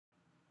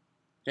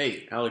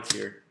Hey, Alex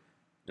here,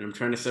 and I'm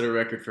trying to set a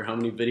record for how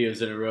many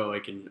videos in a row I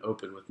can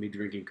open with me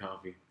drinking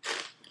coffee.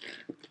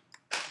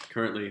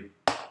 Currently,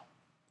 I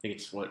think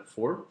it's what,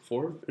 four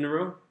in a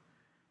row?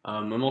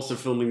 I'm also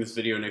filming this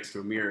video next to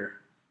a mirror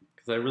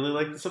because I really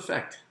like this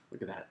effect.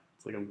 Look at that.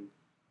 It's like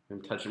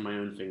I'm touching my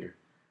own finger.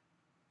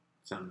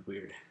 Sounded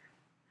weird.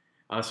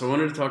 So I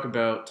wanted to talk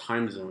about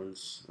time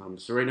zones.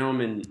 So right now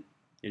I'm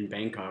in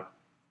Bangkok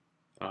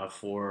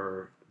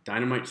for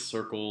Dynamite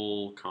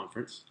Circle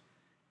conference.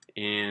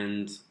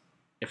 And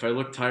if I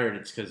look tired,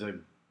 it's because I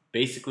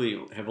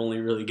basically have only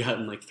really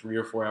gotten like 3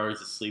 or 4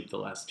 hours of sleep the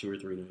last 2 or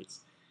 3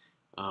 nights.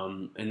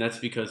 And that's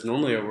because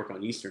normally I work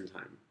on Eastern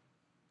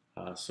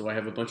time. So I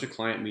have a bunch of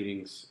client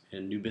meetings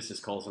and new business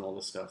calls and all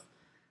this stuff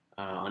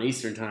on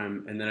Eastern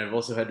time. And then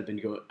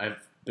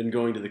I've been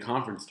going to the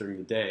conference during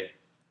the day.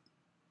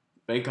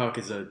 Bangkok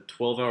is a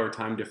 12-hour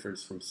time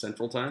difference from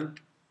Central time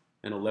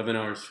and 11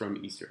 hours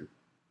from Eastern,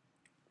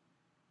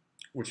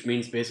 which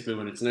means basically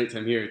when it's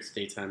nighttime here, it's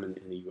daytime in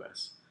the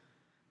U.S.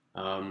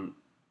 And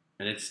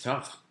it's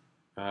tough.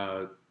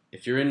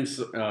 If you're in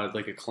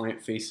like a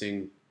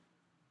client-facing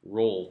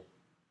role,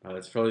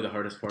 it's probably the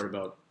hardest part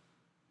about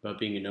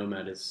being a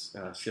nomad is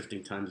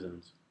shifting time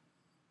zones.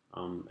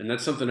 And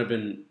that's something I've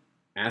been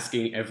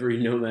asking every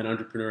nomad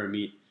entrepreneur I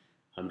meet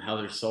how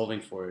they're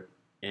solving for it.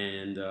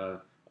 And I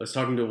was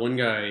talking to one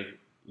guy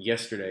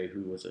yesterday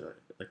who was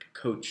like a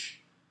coach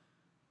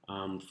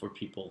for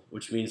people,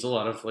 which means a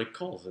lot of like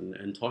calls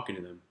and talking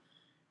to them.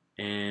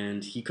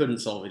 And he couldn't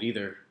solve it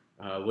either.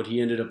 What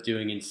he ended up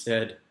doing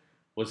instead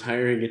was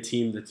hiring a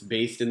team that's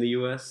based in the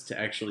U.S. to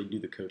actually do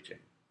the coaching.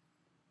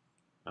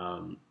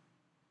 Um,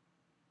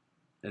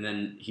 and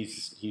then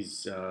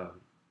he's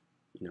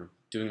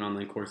doing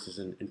online courses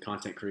and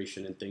content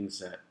creation and things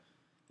that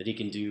he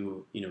can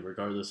do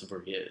regardless of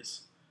where he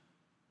is,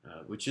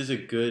 which is a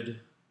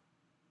good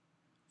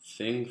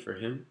thing for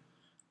him.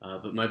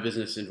 But my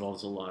business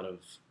involves a lot of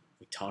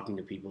like talking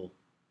to people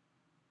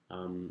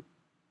um,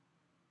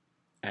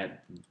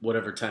 at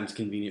whatever time's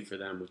convenient for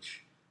them,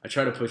 which I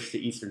try to push to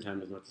Eastern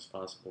time as much as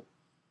possible.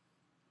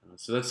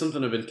 So that's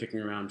something I've been kicking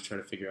around to try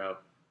to figure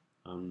out.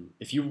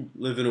 If you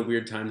live in a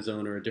weird time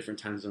zone or a different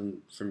time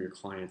zone from your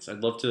clients,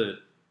 I'd love to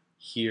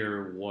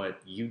hear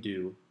what you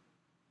do,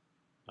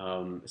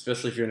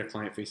 especially if you're in a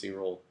client-facing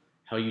role,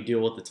 how you deal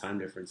with the time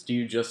difference. Do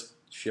you just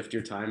shift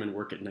your time and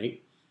work at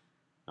night,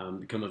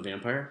 become a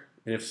vampire?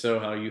 And if so,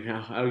 how you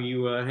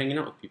hanging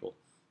out with people?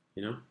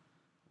 You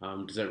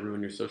does that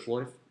ruin your social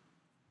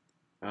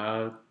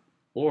life?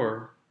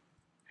 Or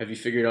have you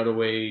figured out a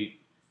way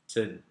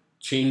to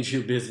change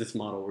your business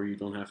model where you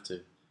don't have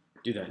to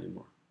do that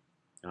anymore?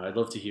 I'd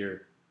love to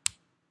hear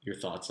your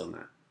thoughts on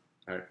that.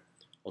 All right,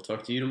 I'll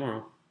talk to you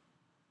tomorrow.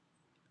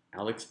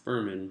 Alex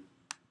Berman,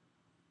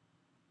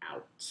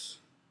 out.